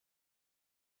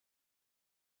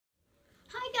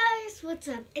guys, what's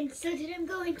up? And so today I'm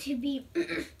going to be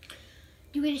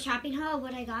doing a shopping haul of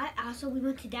what I got. Also, we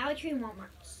went to Dollar Tree and Walmart,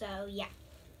 so yeah.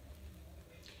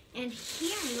 And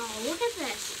here, y'all, look at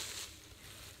this.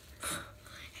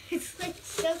 It's like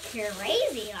so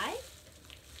crazy, right?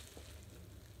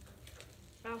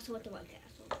 I also went to White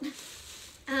Castle.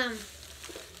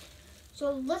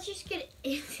 So let's just get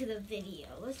into the video.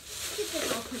 Let's get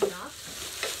this all cleaned up.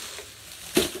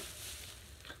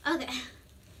 Okay.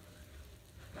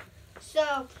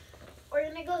 So, we're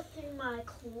going to go through my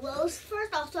clothes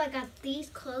first. Also, I got these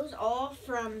clothes all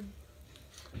from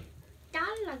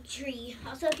Dollar Tree.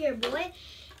 Also, if you're a boy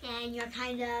and you're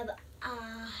kind of,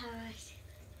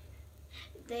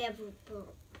 they have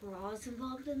bras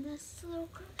involved in this little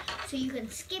group. So you can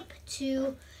skip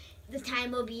to the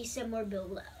time will be somewhere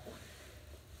below.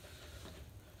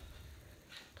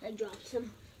 I dropped some.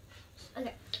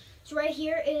 Okay. So right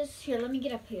here is, here, let me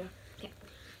get up here. Okay.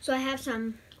 So I have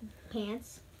some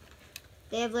pants.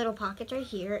 They have little pockets right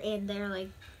here, and they're like,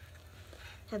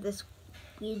 have this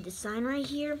weird design right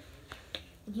here.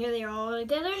 And here they are all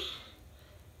together.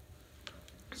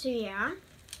 So yeah.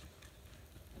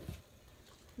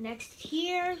 Next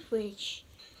here, which,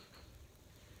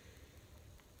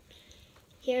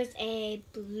 here's a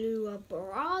blue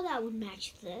bra that would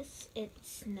match this.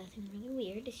 It's nothing really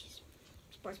weird, it's just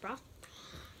a sports bra.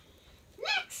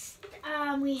 Next,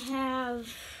 we have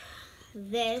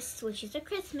this, which is a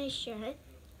Christmas shirt.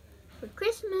 For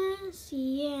Christmas,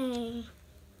 yay.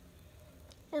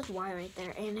 There's Y right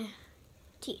there, and a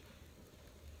T.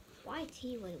 Why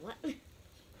T? Wait, what?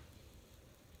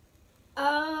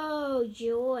 Oh,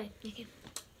 joy. Okay.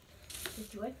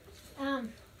 Joy.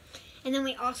 And then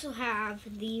we also have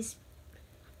these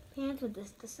pants with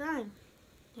this design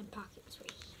and pockets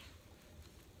right here.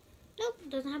 Nope, it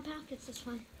doesn't have pockets, this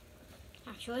one.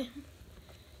 Actually.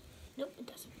 Nope, it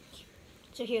doesn't.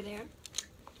 So here they are.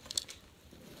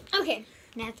 Okay,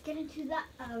 now let's get into the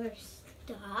other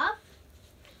stuff.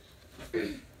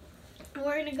 We're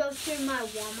going to go through my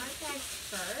Walmart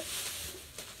bags first.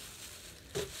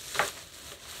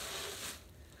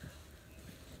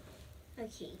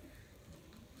 Okay.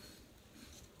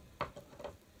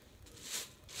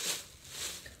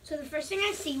 So the first thing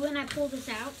I see when I pull this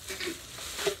out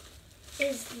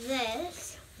is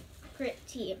this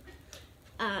pretty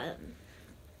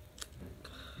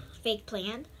fake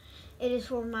plant. It is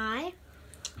for my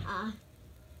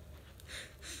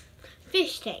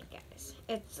fish tank, guys.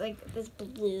 It's like this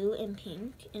blue and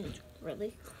pink, and it's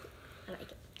really cool. I like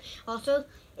it. Also,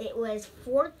 it was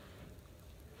 $4.27.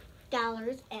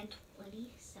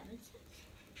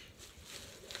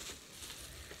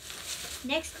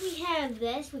 Next, we have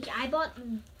this, which I bought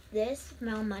this with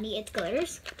my own money. It's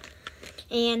glitters,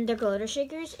 and they're glitter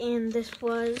shakers, and this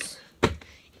was,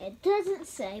 it doesn't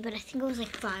say, but I think it was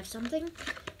like 5 something.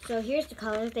 So here's the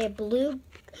colors. They have blue,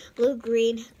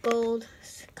 green, gold,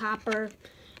 copper,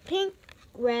 pink,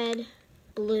 red,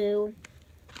 blue,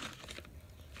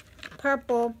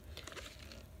 purple,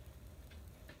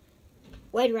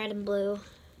 white, red, and blue,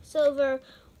 silver,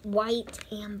 white,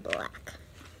 and black.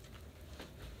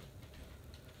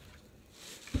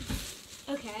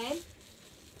 Okay.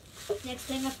 Next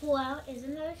thing I pull out is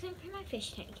another thing for my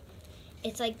fish tank.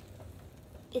 It's like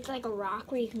a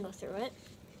rock where you can go through it.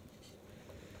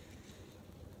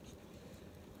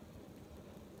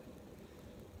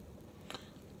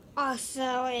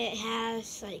 Also, it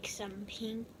has like some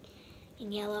pink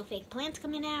and yellow fake plants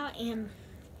coming out, and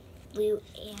blue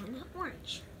and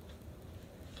orange.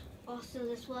 Also,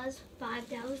 this was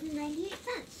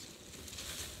 $5.98.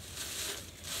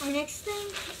 Our next thing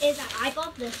is that I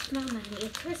bought this for my money.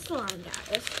 It's crystalline,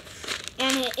 guys,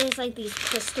 and it is like these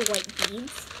crystal white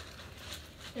beads.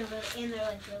 They're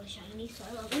like really shiny, so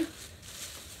I love them.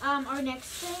 Our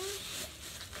next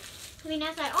thing,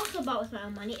 as I also bought with my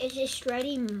own money, is just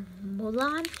shreddy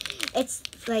Mulan. It's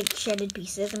like shredded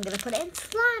pieces. I'm gonna put it in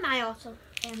slime.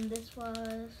 And this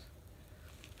was,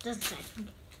 doesn't say.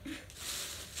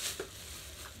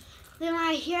 Then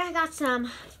right here I got some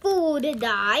food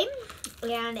dye,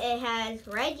 and it has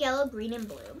red, yellow, green, and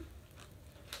blue.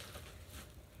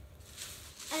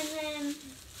 And then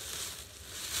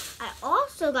I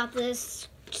also got this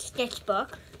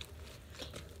sketchbook.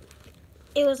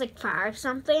 It was like 5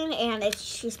 something, and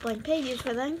it's just blank pages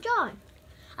for them drawing.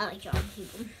 I like drawing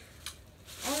people.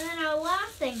 And then our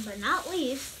last thing, but not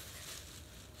least,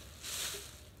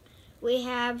 we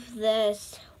have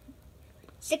this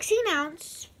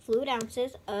 16-ounce fluid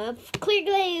ounces of clear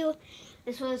glue.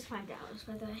 This was $5,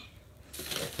 by the way.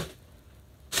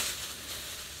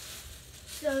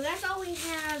 So that's all we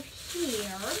have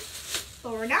here.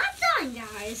 But we're not done,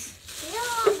 guys. We have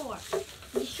a lot more.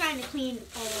 I'm just trying to clean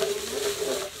all of them.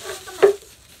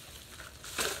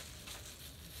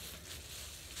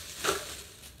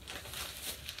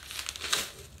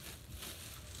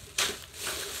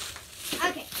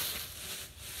 Okay.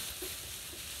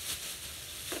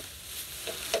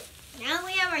 Now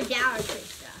we have our Dollar Tree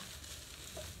stuff,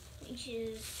 which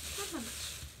is not much.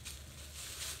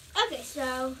 Okay,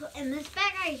 so in this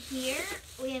bag right here,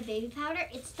 we have baby powder.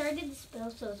 It started to spill,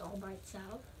 so it's all by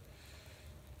itself.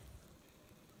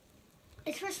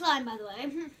 It's for slime, by the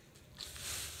way.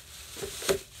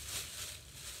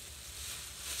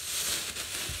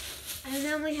 And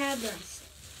then we have this.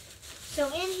 So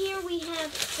in here we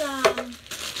have some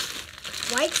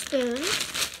white spoons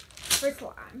for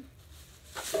slime.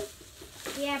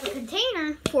 We have a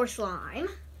container for slime.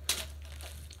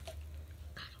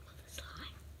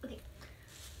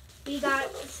 We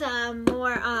got some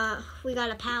more, we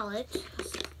got a palette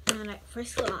for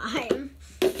slime.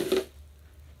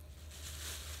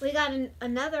 We got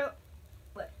another,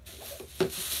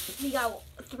 we got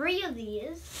 3 of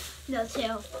these, no,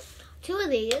 2 of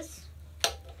these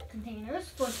containers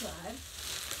for slime.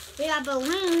 We got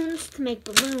balloons to make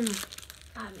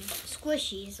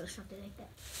squishies or something like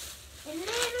that. And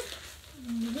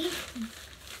then,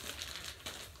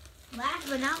 last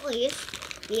but not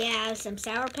least, we have some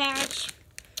Sour Patch,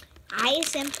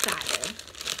 ice, and fire.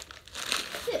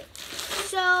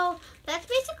 So, that's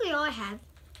basically all I have.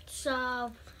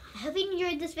 So, I hope you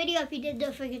enjoyed this video. If you did,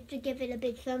 don't forget to give it a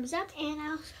big thumbs up. And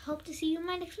I hope to see you in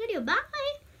my next video. Bye!